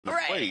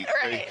Right.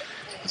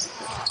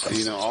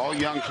 You know, all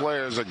young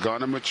players are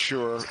going to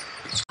mature.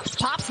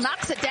 Pops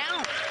knocks it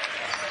down.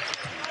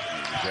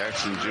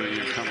 Jackson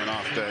Jr. coming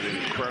off that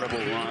incredible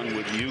run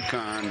with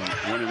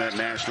UConn, winning that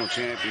national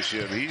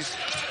championship.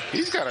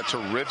 He's got a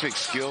terrific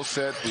skill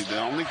set. The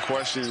only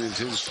question is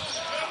his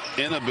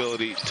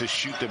inability to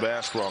shoot the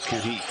basketball.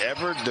 Can he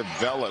ever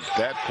develop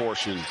that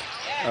portion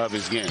of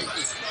his game?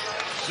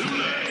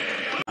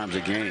 Times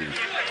a game.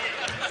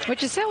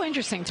 Which is so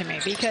interesting to me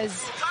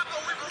because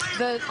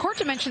the court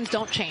dimensions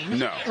don't change.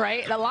 No.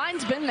 Right? The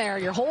line's been there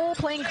your whole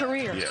playing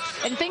career. Yes.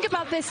 And think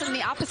about this in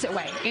the opposite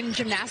way. In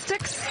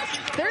gymnastics,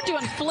 they're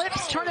doing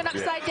flips, turning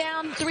upside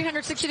down,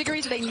 360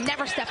 degrees. They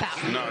never step out.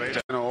 No, they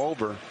don't know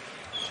over.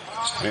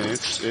 And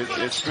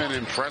it's been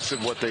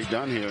impressive what they've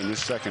done here in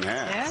this second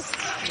half.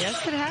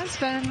 Yes, it has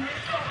been.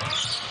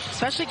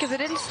 Especially because it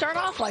didn't start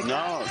off like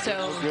that.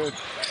 So good.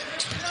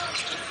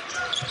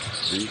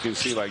 And you can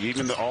see, like,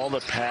 even all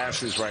the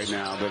passes right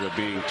now that are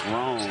being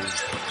thrown,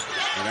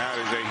 and that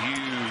is a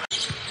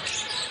huge.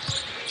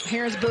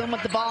 Here's Boum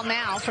with the ball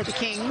now for the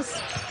Kings.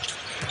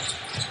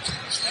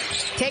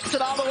 Takes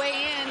it all the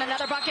way in.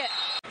 Another bucket.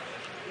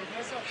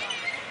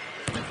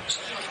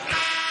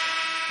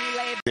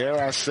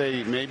 Dare I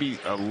say, maybe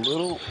a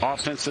little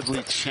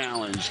offensively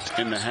challenged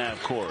in the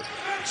half court.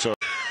 So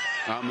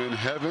I'm in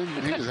heaven.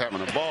 He's just having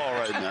a ball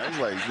right now. He's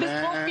like,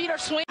 man. Both feet are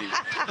swinging.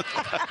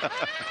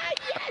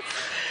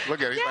 Look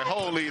at it. He's like,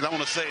 holy, I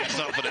want to save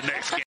something for the next game.